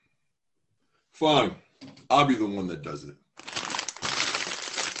Fine. I'll be the one that does it.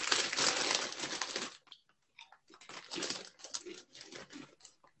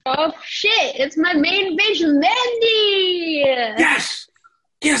 Oh shit, it's my main bitch, Mandy! Yes!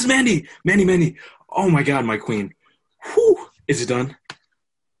 Yes, Mandy! Mandy! Oh my god, my queen. Whew! Is it done?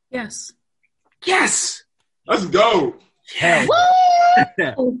 Yes. Yes! Let's go! Yeah!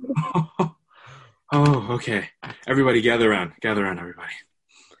 Woo! Oh, okay. Everybody gather around, everybody.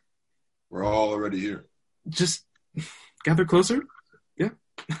 We're all already here. Just gather closer? Yeah?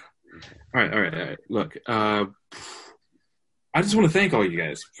 All right. Look, I just want to thank all you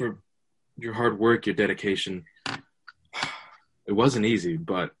guys for your hard work, your dedication. It wasn't easy,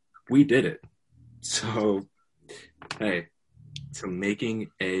 but we did it. So, hey, to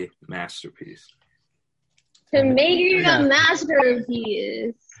making a masterpiece. To making a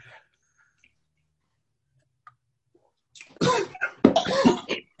masterpiece.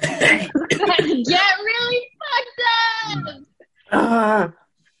 Get really fucked up!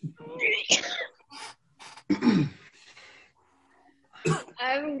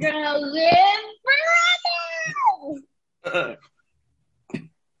 I'm gonna live forever!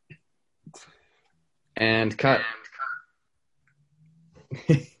 And cut.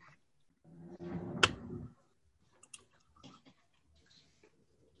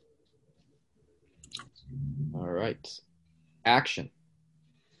 All right. Action.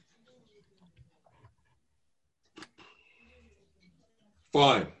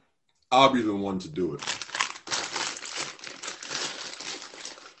 Fine. I'll be the one to do it.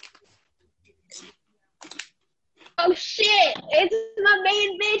 Oh shit! It's my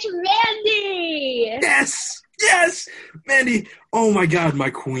main bitch, Mandy! Yes, Mandy. Oh my god, my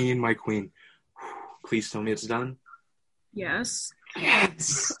queen. Please tell me it's done. Yes.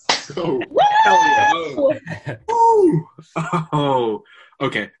 Yes. Oh, Woo! Woo! Oh,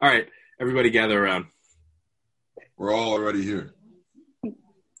 okay. All right, everybody gather around. we're all already here.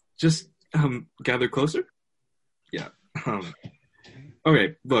 Just gather closer. Yeah.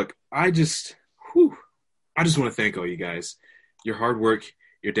 Okay. Look, I just want to thank all you guys. Your hard work,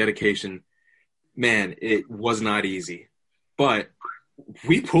 your dedication. Man, it was not easy, but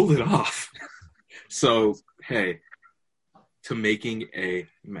we pulled it off. So, hey, to making a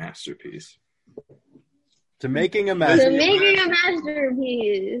masterpiece. To making a To masterpiece. making a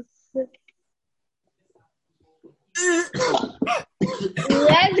masterpiece.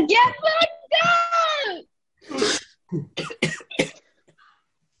 Let's get fucked up!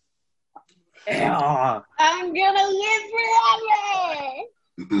 Yeah. I'm gonna live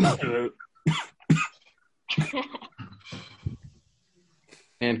forever!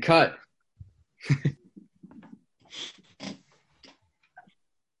 And cut.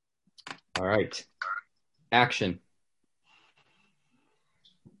 All right. Action.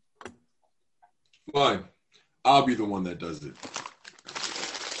 Fine. I'll be the one that does it.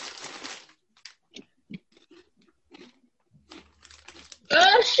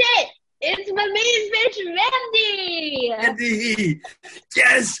 Oh shit! It's my main bitch, Mandy! Mandy!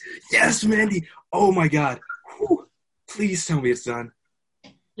 Yes, Mandy. Oh my God. Whew. Please tell me it's done.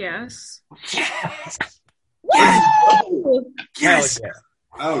 Yes. Yes. Woo! Yes.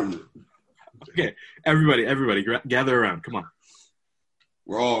 Oh, yeah. Okay, everybody, gather around. Come on.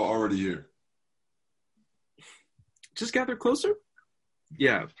 We're all already here. Just gather closer.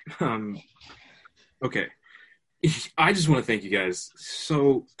 Yeah. Okay. I just want to thank you guys.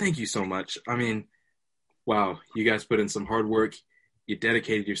 So thank you so much. I mean, wow, you guys put in some hard work. You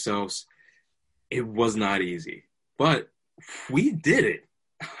dedicated yourselves. It was not easy, but we did it.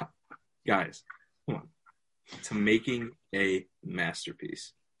 Guys, come on. To making a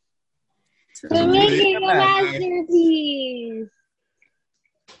masterpiece. To making a masterpiece!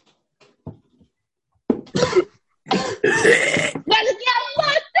 Let's get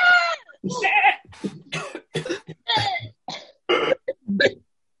fucked up!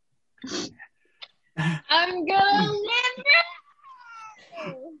 I'm gonna live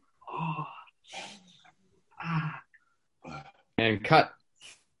And cut.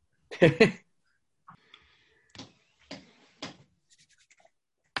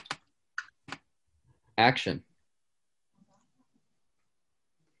 Action.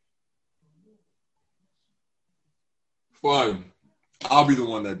 Fine. I'll be the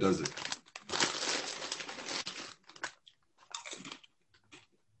one that does it.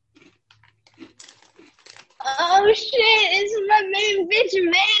 Oh shit, it's my main bitch,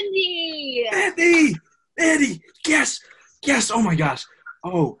 Mandy! Mandy! Yes! Oh my gosh.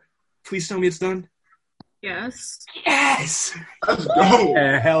 Oh, please tell me it's done. Yes. Yes! Let's go.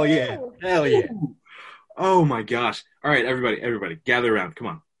 Hell yeah. Oh my gosh. All right, everybody, gather around. Come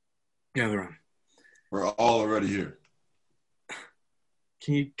on. Gather around. We're all already here.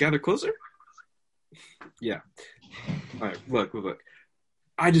 Can you gather closer? Yeah. All right, look.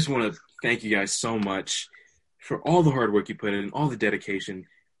 I just want to thank you guys so much for all the hard work you put in, all the dedication.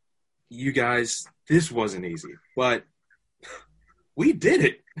 You guys, this wasn't easy, but we did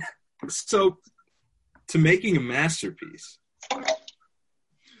it. So, to making a masterpiece.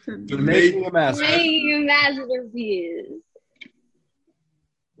 To Making make a master. Making a masterpiece.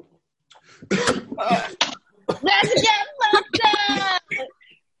 Let's get fucked up!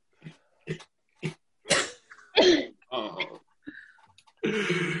 oh,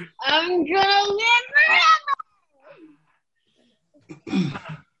 I'm gonna live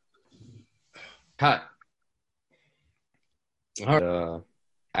forever! Cut. All right.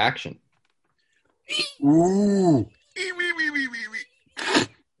 Action. Ooh. A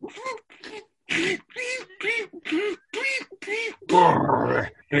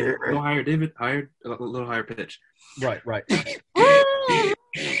little higher, David. A little higher pitch. Right.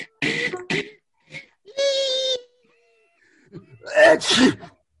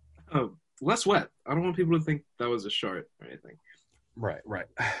 Oh, less wet. I don't want people to think that was a shart or anything. Right.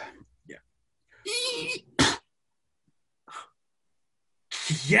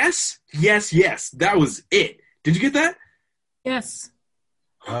 Yes. That was it. Did you get that? Yes.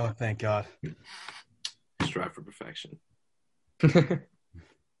 Oh, thank God. Strive for perfection. All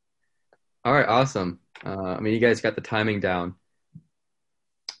right, awesome. You guys got the timing down.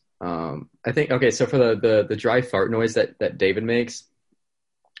 I think, okay, so for the dry fart noise that David makes,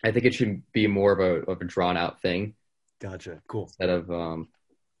 I think it should be more of a drawn out thing. Gotcha. Cool. Instead of,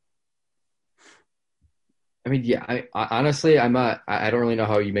 I honestly, I don't really know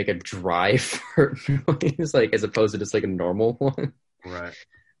how you make a dry fart noise, like, as opposed to just like a normal one. Right.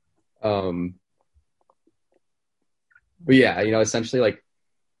 But yeah, essentially, like,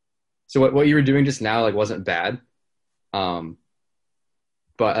 so what you were doing just now, like, wasn't bad. But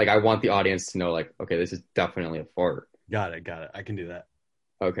like, I want the audience to know, like, okay, this is definitely a fart. Got it. I can do that.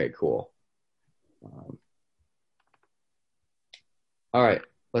 Okay, cool. All right,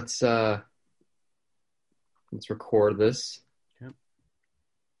 let's record this. Yep.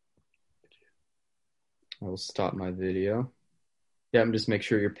 I will stop my video. Yeah, and just make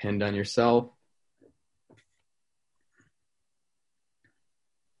sure you're pinned on yourself.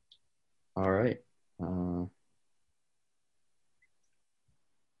 All right.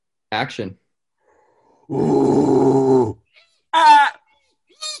 Action. Ooh.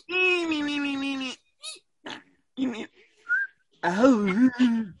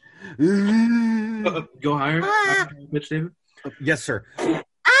 Go higher. Higher pitch, David. Yes, sir.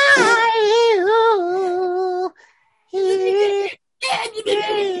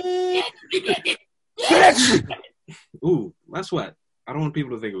 Ooh, less wet. I don't want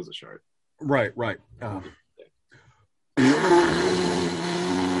people to think it was a shart. Right.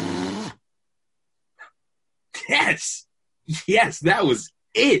 Yes, that was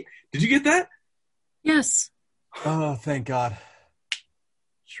it. Did you get that? Yes. Oh, thank God.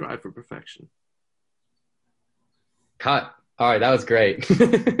 Strive for perfection. Cut. All right, that was great.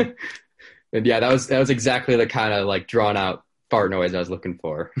 And yeah, that was exactly the kind of like drawn out fart noise I was looking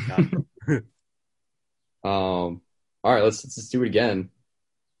for. All right, let's just do it again.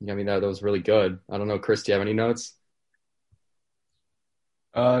 That was really good. I don't know, Chris, do you have any notes?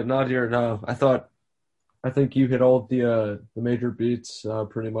 Not here. No, I think you hit all the major beats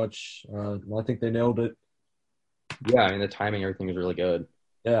pretty much. I think they nailed it. Yeah, the timing, everything is really good.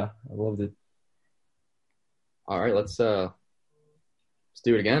 Yeah, I loved it. All right, let's do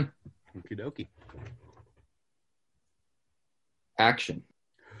it again. Okie dokie. Action.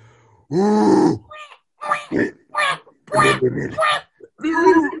 Ooh.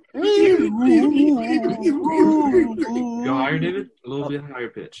 Go higher, David. A little bit higher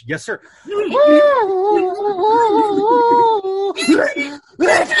pitch. Yes, sir.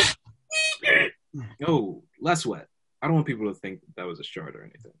 No, less wet. I don't want people to think that was a shart or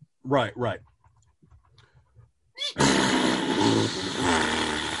anything. Right.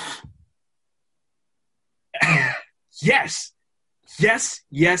 Yes,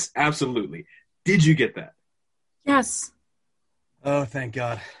 absolutely. Did you get that? Yes. Oh, thank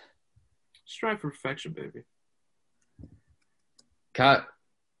God. Strive for perfection, baby. Cut.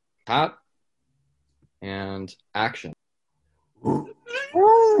 And action. Higher,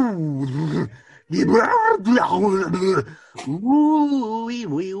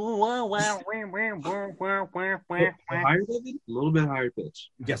 David? A little bit higher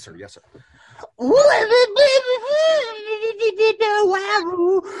pitch. Yes, sir.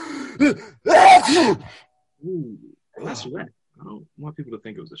 Ooh, less wet. I don't want people to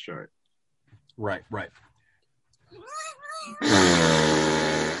think it was a shart. Right.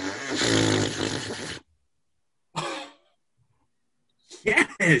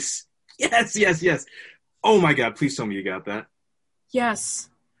 Yes. Oh my God, please tell me you got that. Yes.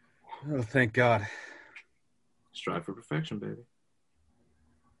 Oh, thank God. Strive for perfection, baby.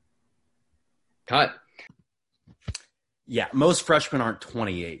 Cut. Yeah, most freshmen aren't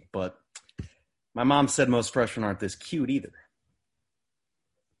 28, but my mom said most freshmen aren't this cute either.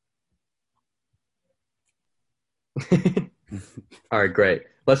 All right, great.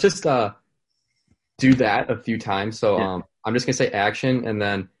 Let's just do that a few times. So I'm just gonna say action, and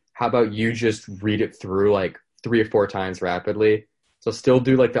then how about you just read it through like 3 or 4 times rapidly. So still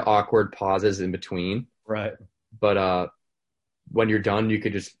do like the awkward pauses in between. Right. But when you're done, you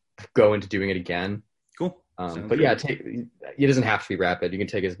could just go into doing it again. Cool. But yeah, it doesn't have to be rapid. You can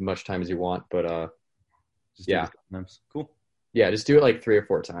take as much time as you want. But Just do yeah. it sometimes. Cool. Yeah, just do it like 3 or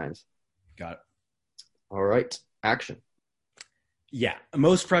 4 times. Got it. All right, action. Yeah,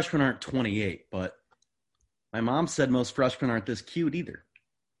 most freshmen aren't 28, but my mom said most freshmen aren't this cute either.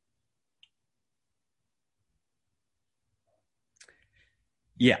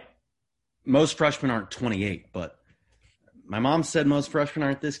 Yeah, most freshmen aren't 28, but my mom said most freshmen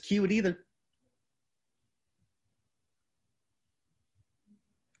aren't this cute either.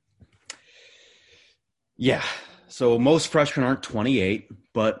 Yeah, so most freshmen aren't 28,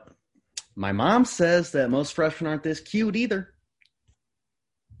 but my mom says that most freshmen aren't this cute either.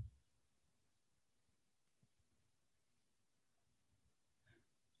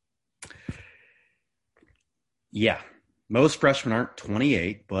 Yeah, most freshmen aren't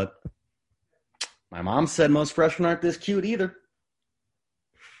 28, but my mom said most freshmen aren't this cute either.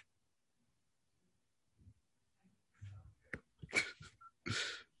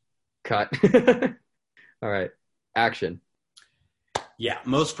 Cut. All right, action. Yeah,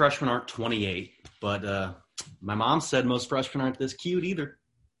 most freshmen aren't 28, but my mom said most freshmen aren't this cute either.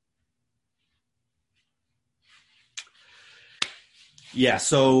 Yeah,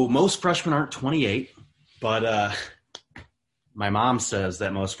 so most freshmen aren't 28, but my mom says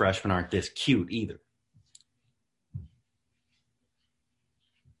that most freshmen aren't this cute either.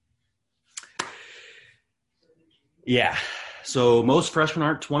 Yeah, so most freshmen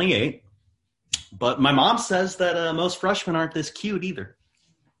aren't 28, but my mom says that most freshmen aren't this cute either.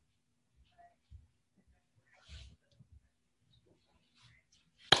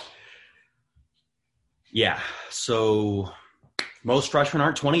 Yeah, so most freshmen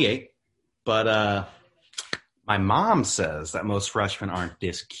aren't 28, but my mom says that most freshmen aren't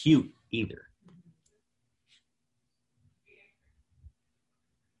this cute either.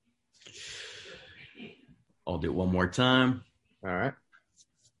 I'll do it one more time. All right.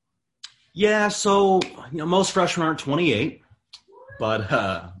 Yeah, so most freshmen aren't 28,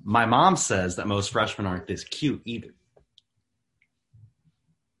 but my mom says that most freshmen aren't this cute either.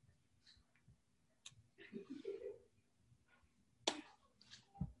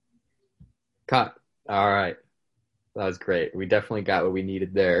 Cut. All right. That was great. We definitely got what we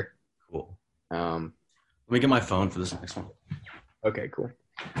needed there. Cool. Let me get my phone for this next one. Okay, cool.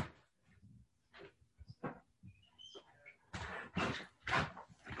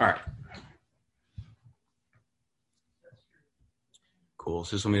 All right. Cool.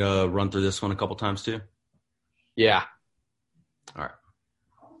 So just want me to run through this one a couple times too? Yeah. All right.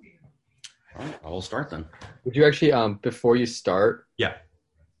 All right. I'll start then. Would you actually, before you start, yeah,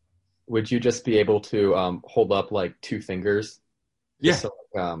 would you just be able to hold up like 2 fingers? Yeah.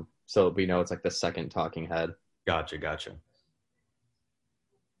 So we know it's like the second talking head. Gotcha.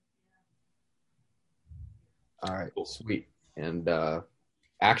 All right. Cool. Sweet. And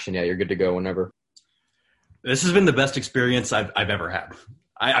action. Yeah, you're good to go whenever. This has been the best experience I've ever had.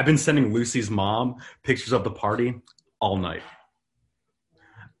 I've been sending Lucy's mom pictures of the party all night.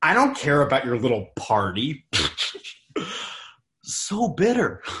 I don't care about your little party. So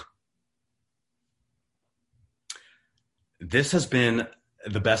bitter. This has been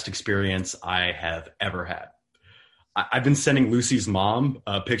the best experience I have ever had. I've been sending Lucy's mom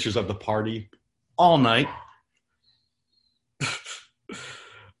pictures of the party all night.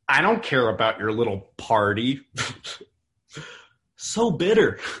 I don't care about your little party. So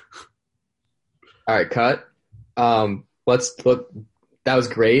bitter. All right, cut. Let's look. That was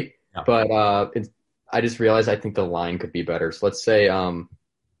great, yeah. But I just realized I think the line could be better. So let's say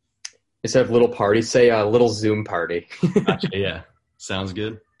instead of little party, say a little Zoom party. Gotcha, yeah, sounds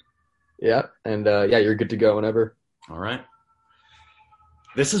good. Yeah, and yeah, you're good to go whenever. All right.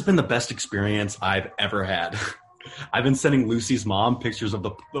 This has been the best experience I've ever had. I've been sending Lucy's mom pictures of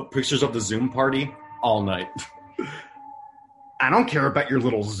the Zoom party all night. I don't care about your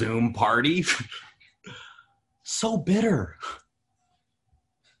little Zoom party. So bitter.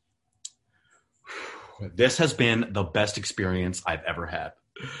 This has been the best experience I've ever had.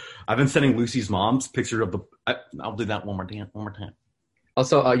 I've been sending Lucy's mom's pictures of the. I'll do that one more time.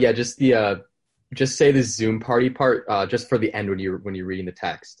 Also, just say the Zoom party part just for the end when you're reading the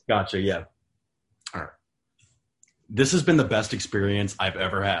text. Gotcha. Yeah. All right. This has been the best experience I've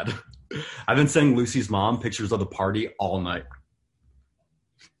ever had. I've been sending Lucy's mom pictures of the party all night.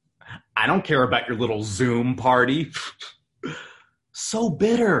 I don't care about your little Zoom party. So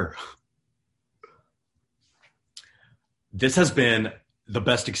bitter. This has been the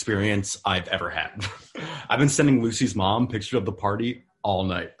best experience I've ever had. I've been sending Lucy's mom pictures of the party all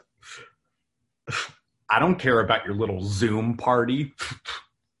night. I don't care about your little Zoom party.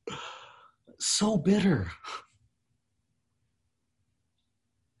 So bitter.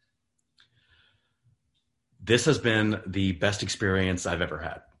 This has been the best experience I've ever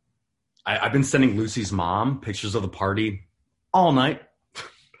had. I've been sending Lucy's mom pictures of the party all night.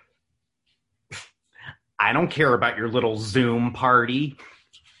 I don't care about your little Zoom party.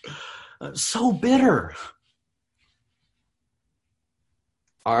 So bitter.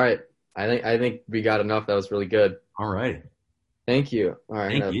 All right. I think we got enough. That was really good. All right. Thank you. All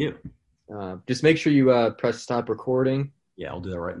right. Thank you. Just make sure you press stop recording. Yeah, I'll do that right now.